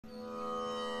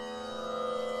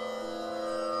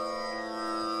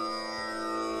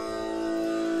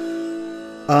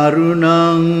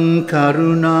Arunang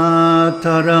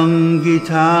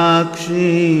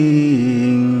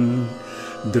karunatarangitakshin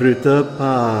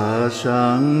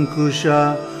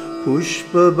Dhritapasankusha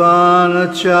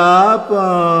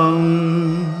pushpabana-chapam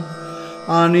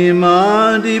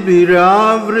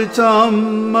Animadibhiravritam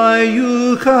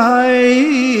mayukhai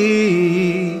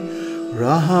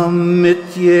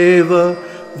Rahamityeva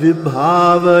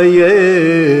vibhavaye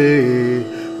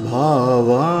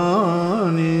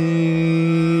bhavani.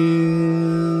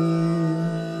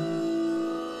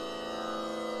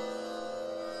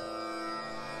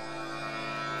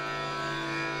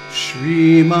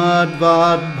 Śrīmad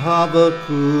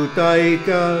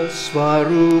vāgbhava-kūṭaika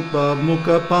svarūpa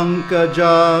mukha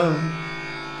pañcada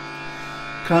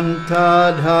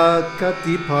Kantadha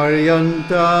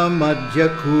katiparyanta madhya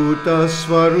Kūṭas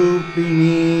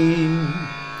svarupini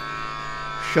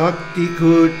Shakti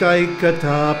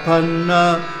Kūṭaikatapanna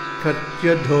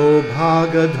katyadho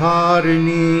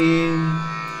bhagadharini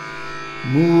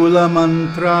Mula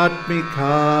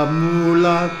mantratmika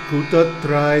mula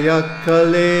kutatraya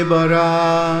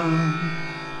kalebara.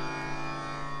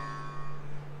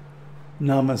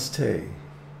 Namaste.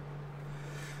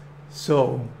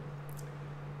 So,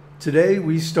 today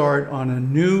we start on a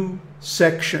new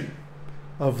section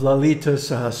of Lalitā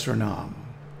Sahasranāmam.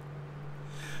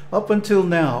 Up until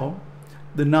now,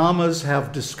 the namas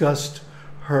have discussed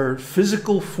her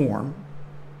physical form,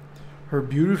 her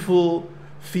beautiful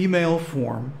female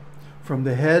form from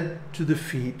the head to the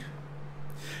feet,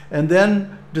 and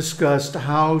then discussed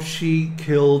how she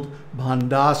killed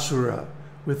Bhandasura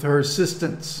with her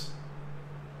assistants.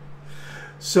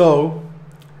 So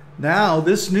now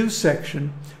this new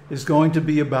section is going to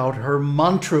be about her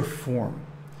mantra form.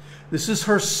 This is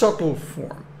her subtle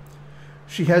form.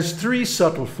 She has three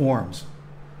subtle forms: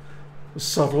 the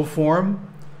subtle form,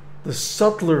 the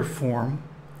subtler form,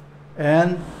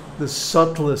 and the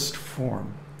subtlest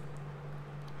form.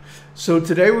 So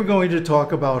today we're going to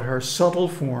talk about her subtle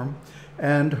form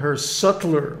and her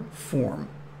subtler form.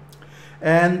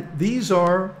 And these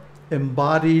are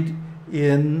embodied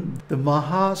in the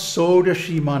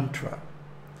Sahasranāmam.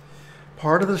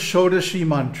 Part of the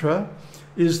Śrīmad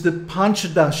is the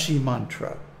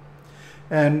Pañcadaśī-mantra.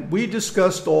 And we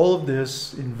discussed all of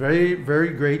this in very, very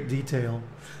great detail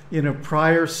in a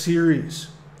prior series.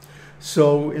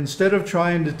 So instead of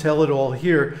trying to tell it all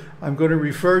here, I'm going to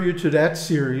refer you to that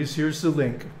series. Here's the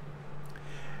link.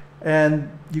 And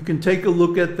you can take a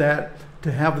look at that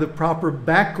to have the proper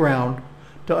background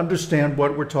to understand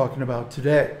what we're talking about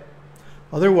today.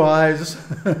 Otherwise,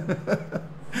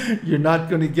 you're not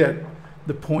going to get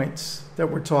the points that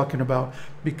we're talking about,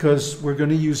 because we're going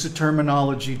to use the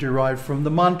terminology derived from the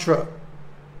mantra.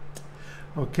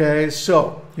 Okay,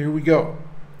 so here we go.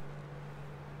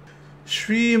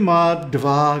 Śrīmad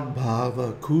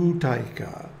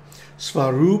vāgbhava-kūṭaika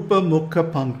svarūpa mukha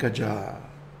pañcada.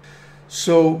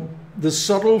 So the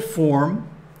subtle form,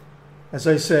 as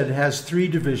I said, has three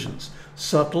divisions: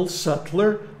 subtle,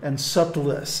 subtler, and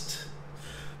subtlest.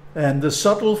 And the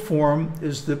subtle form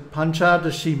is the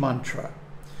Pañcadaśī-mantra.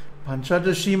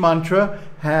 Pañcadaśī-mantra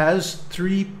has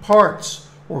three parts,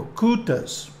 or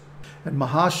Kūṭas. And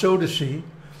Mahashodashi,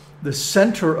 the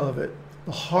center of it,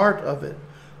 the heart of it,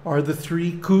 are the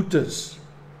three Kūṭas.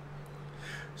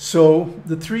 So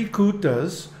the three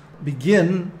Kūṭas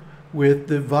begin with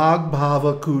the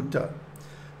vāgbhava-kūṭa.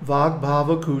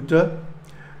 Vāgbhava-kūṭa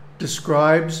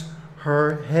describes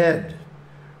her head,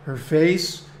 her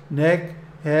face, neck,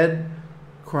 head,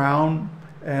 crown,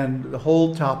 and the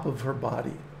whole top of her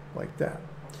body, like that.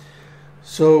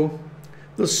 So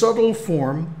the subtle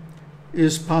form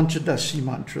is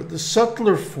Pañcadaśī-mantra. The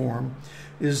subtler form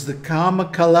is the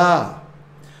kāma-kalā,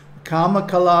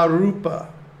 kāma-kalā-rūpā.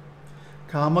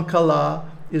 Kāma-kalā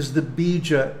is the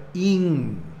bija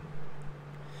ing.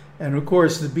 And of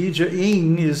course, the bija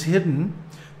ing is hidden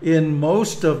in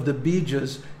most of the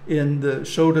bijas in the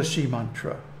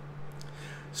Śrīmad.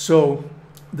 So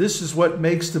this is what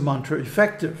makes the mantra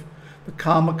effective. The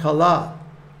kāma-kalā.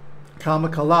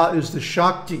 Kāma-kalā is the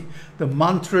Shakti, the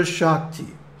mantra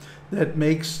Shakti, that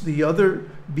makes the other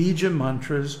bija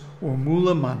mantras or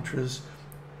mula mantras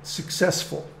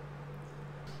successful.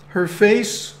 Her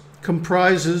face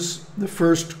comprises the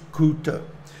first Kūṭa,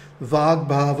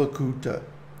 vāgbhava-kūṭa.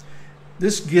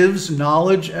 This gives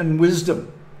knowledge and wisdom.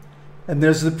 And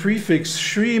there's the prefix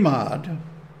Śrīmad.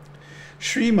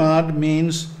 Śrīmad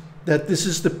means that this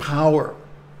is the power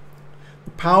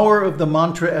of the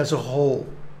mantra as a whole.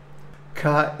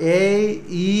 Ka-e-i-la-hring.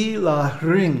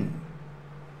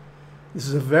 This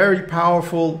is a very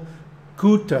powerful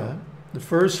Kūṭa, the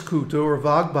first Kūṭa or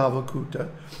vāgbhava-kūṭa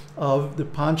of the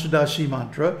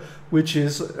Pañcadaśī-mantra, which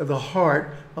is the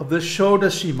heart of the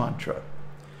Śrīmad.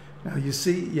 Now you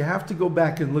see, you have to go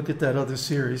back and look at that other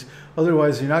series,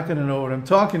 otherwise you're not going to know what I'm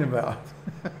talking about.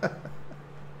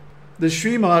 The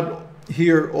Śrīmad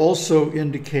here also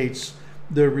indicates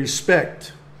the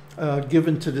respect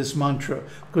given to this mantra,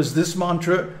 because this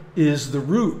mantra is the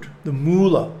root, the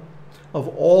mula, of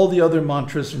all the other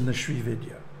mantras in the Sri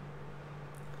Vidya.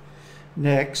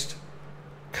 Next,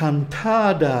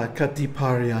 Kantada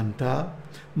Katiparyanta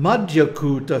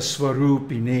Madhya-kūṭa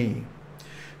Svarupini.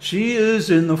 She is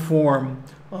in the form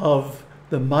of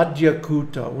the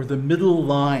Madhya-kūṭa, or the middle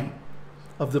line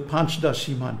of the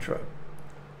Pañcadaśī-mantra.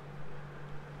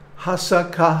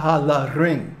 Hasa-kāla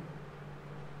ring.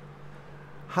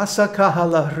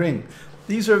 Hasa-kāla ring.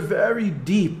 These are very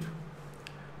deep.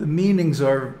 The meanings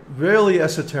are really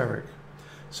esoteric.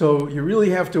 So you really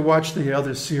have to watch the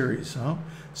other series,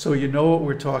 so you know what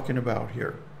we're talking about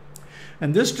here.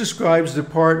 And this describes the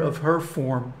part of her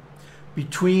form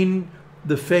between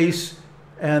the face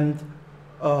and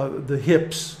the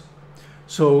hips.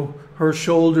 So her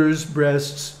shoulders,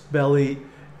 breasts, belly,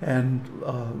 and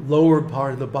lower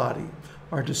part of the body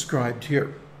are described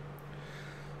here.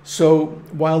 So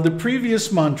while the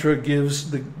previous mantra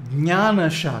gives the jnana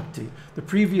shakti, the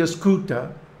previous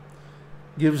Kūṭa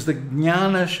gives the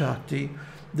jnana shakti,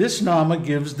 this nāma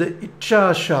gives the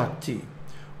ichcha shakti,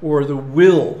 or the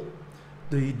will,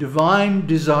 the divine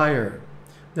desire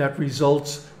that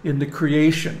results in the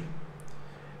creation,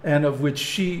 and of which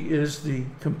she is the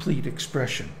complete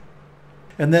expression.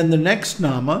 And then the next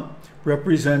nāma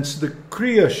represents the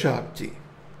kriya shakti.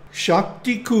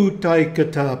 Shakti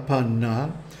kūtaikata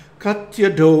panna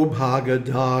katyado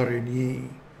bhagadharini.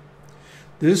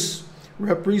 This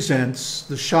represents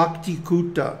the Shakti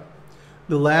Kūṭa,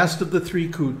 the last of the three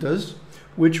Kūṭas,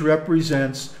 which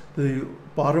represents the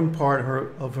bottom part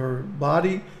of her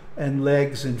body and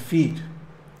legs and feet.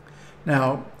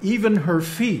 Now, even her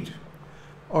feet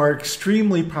are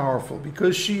extremely powerful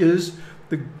because she is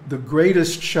the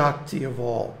greatest Shakti of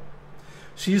all.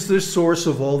 She's the source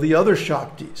of all the other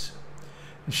Shaktis.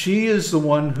 She is the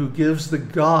one who gives the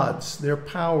gods their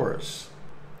powers.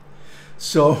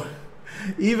 So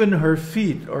even her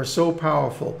feet are so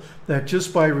powerful that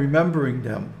just by remembering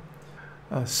them,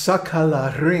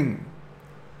 sakala ring,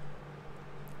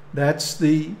 that's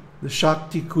the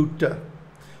Shakti Kūṭa.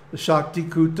 The Shakti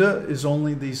Kūṭa is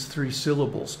only these 3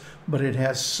 syllables, but it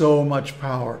has so much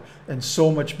power and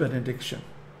so much benediction.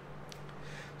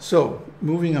 So,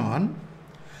 moving on.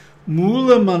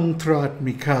 Mula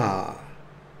mantratmika.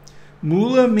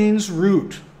 Mula means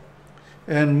root,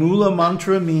 and mula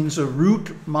mantra means a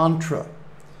root mantra.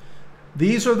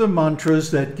 These are the mantras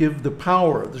that give the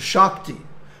power, the Shakti,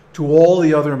 to all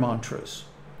the other mantras.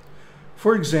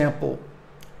 For example,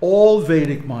 all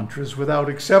Vedic mantras, without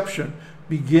exception,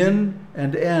 begin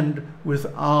and end with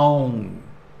Aum.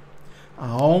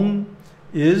 Aum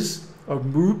is a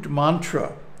root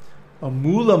mantra, a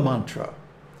mula mantra.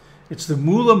 It's the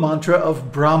mula mantra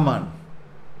of Brahman.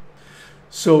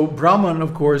 So Brahman,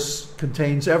 of course,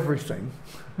 contains everything.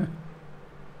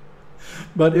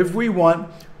 But if we want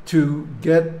to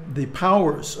get the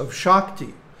powers of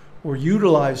Shakti, or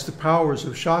utilize the powers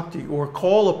of Shakti, or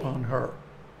call upon her,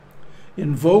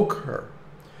 invoke her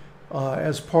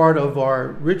as part of our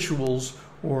rituals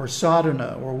or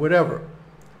sadhana or whatever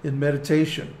in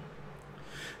meditation,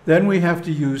 then we have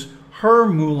to use her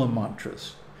mula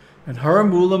mantras. And her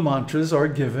mula mantras are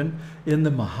given in the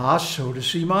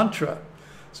Mahāshodashi-mantra.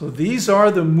 So these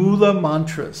are the mula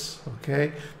mantras,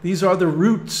 okay? These are the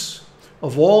roots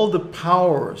of all the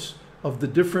powers of the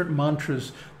different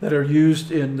mantras that are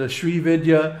used in the Sri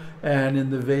Vidya and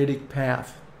in the Vedic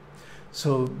path.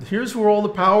 So here's where all the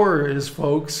power is,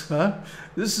 folks.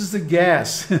 This is the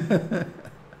gas.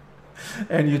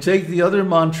 And you take the other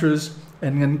mantras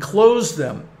and enclose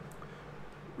them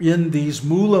in these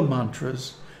mula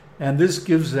mantras, and this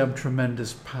gives them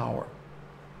tremendous power.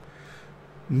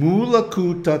 Mula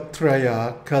Kūṭa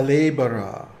Traya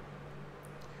Kalebara.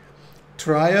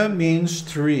 Traya means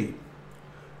 3.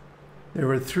 There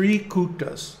are 3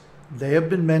 Kūṭas. They have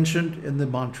been mentioned in the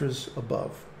mantras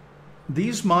above.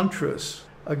 These mantras,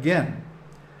 again,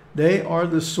 they are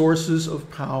the sources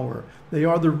of power. They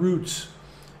are the roots.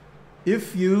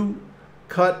 If you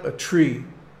cut a tree,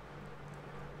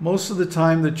 most of the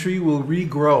time the tree will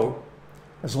regrow,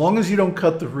 as long as you don't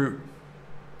cut the root.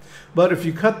 But if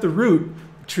you cut the root,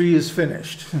 the tree is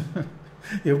finished.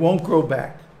 It won't grow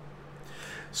back.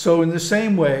 So in the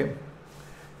same way,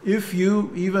 if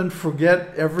you even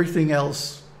forget everything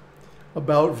else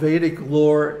about Vedic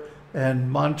lore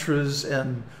and mantras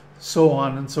and so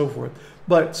on and so forth.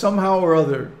 But somehow or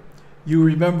other, you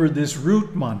remember this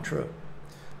root mantra,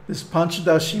 this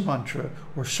Pañcadaśī-mantra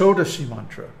or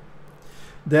Kūṭas-mantra,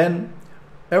 then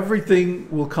everything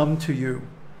will come to you,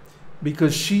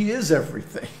 because she is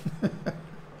everything.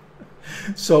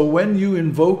 So when you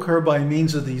invoke her by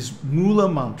means of these mula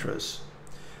mantras,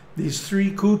 these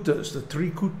three Kūṭas, the three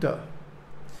Kūṭa,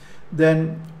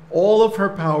 then all of her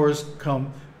powers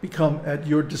become at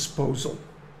your disposal,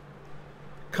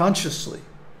 consciously.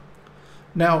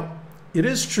 Now, it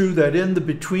is true that in the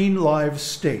between lives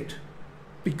state,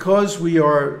 because we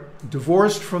are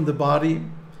divorced from the body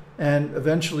and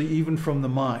eventually even from the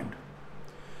mind,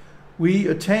 we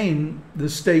attain the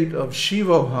state of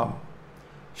Shivoham,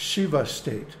 Shiva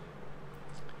state.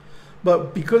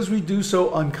 But because we do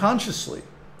so unconsciously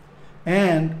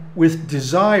and with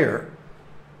desire,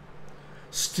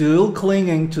 still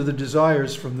clinging to the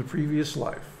desires from the previous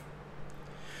life,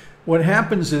 what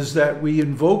happens is that we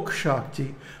invoke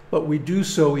Shakti, but we do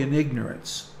so in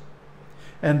ignorance.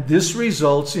 And this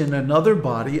results in another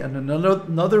body and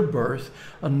another birth,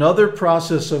 another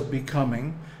process of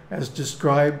becoming, as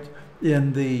described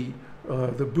in the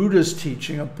Buddha's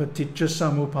teaching of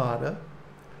Paticca-samuppada.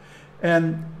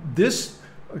 And this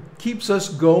keeps us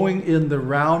going in the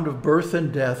round of birth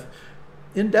and death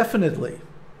indefinitely.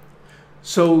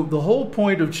 So the whole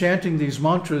point of chanting these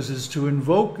mantras is to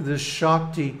invoke this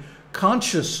Shakti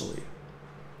consciously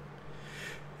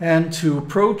and to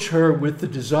approach her with the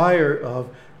desire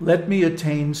of, let me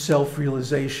attain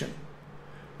self-realization.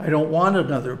 I don't want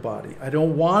another body. I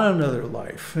don't want another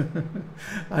life.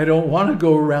 I don't want to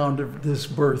go around this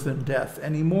birth and death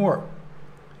anymore.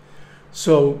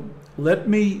 So let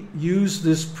me use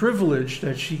this privilege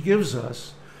that she gives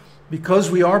us, because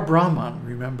we are Brahman,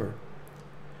 remember.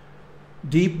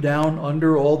 Deep down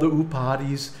under all the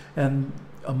upadhis and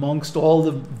amongst all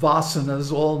the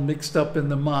vasanas all mixed up in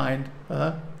the mind,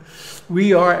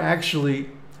 we are actually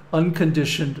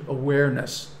unconditioned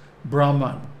awareness,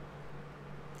 Brahman.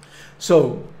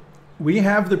 So we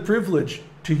have the privilege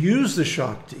to use the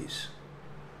Shaktis.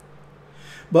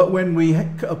 But when we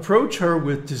approach her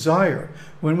with desire,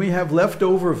 when we have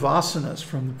leftover vasanas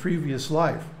from the previous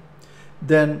life,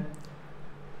 then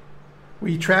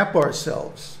we trap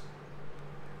ourselves.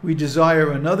 We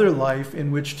desire another life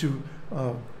in which to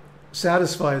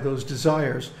satisfy those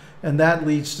desires, and that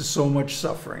leads to so much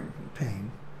suffering and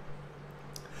pain.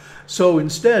 So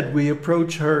instead, we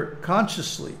approach her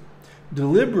consciously,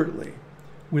 deliberately,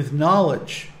 with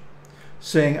knowledge,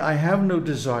 saying, I have no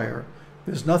desire,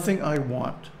 there's nothing I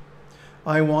want.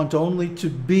 I want only to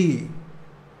be,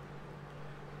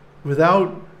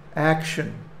 without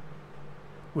action,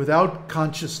 without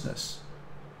consciousness.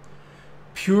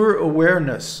 Pure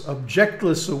awareness,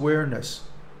 objectless awareness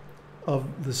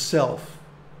of the self.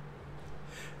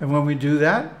 And when we do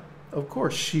that, of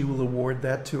course, she will award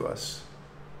that to us.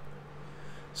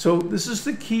 So this is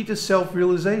the key to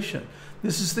self-realization.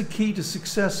 This is the key to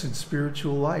success in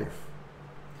spiritual life.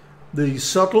 The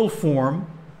subtle form,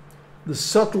 the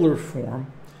subtler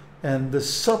form, and the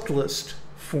subtlest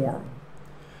form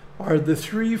are the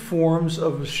three forms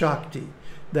of Shakti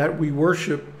that we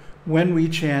worship when we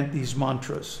chant these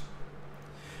mantras.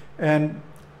 And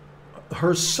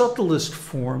her subtlest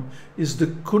form is the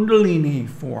Kuṇḍalinī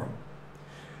form.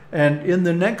 And in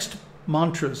the next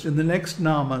mantras, in the next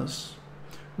namas,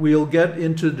 we'll get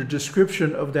into the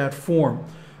description of that form.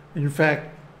 In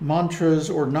fact, mantras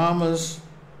or namas,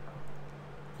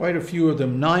 quite a few of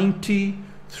them, 90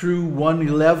 through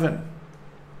 111.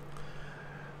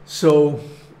 So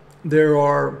there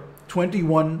are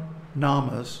 21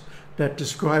 namas that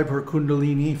describe her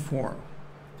Kuṇḍalinī form.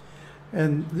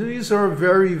 And these are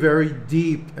very, very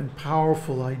deep and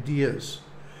powerful ideas.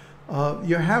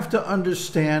 You have to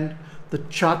understand the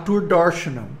Chatur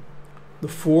Darshanam, the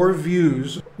four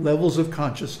views, levels of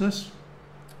consciousness,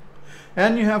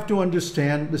 and you have to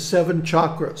understand the 7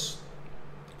 chakras.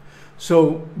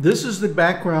 So this is the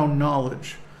background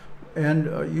knowledge,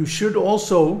 and you should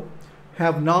also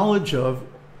have knowledge of,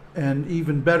 and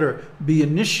even better, be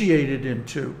initiated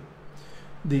into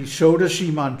the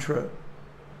Kūṭas-mantra,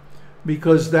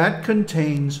 because that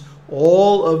contains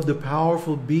all of the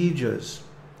powerful bijas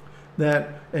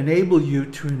that enable you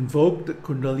to invoke the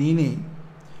Kuṇḍalinī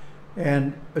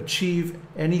and achieve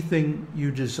anything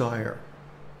you desire.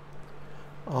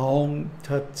 Aum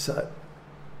Tat Sat.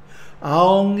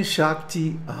 Aum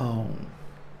Shakti Aum.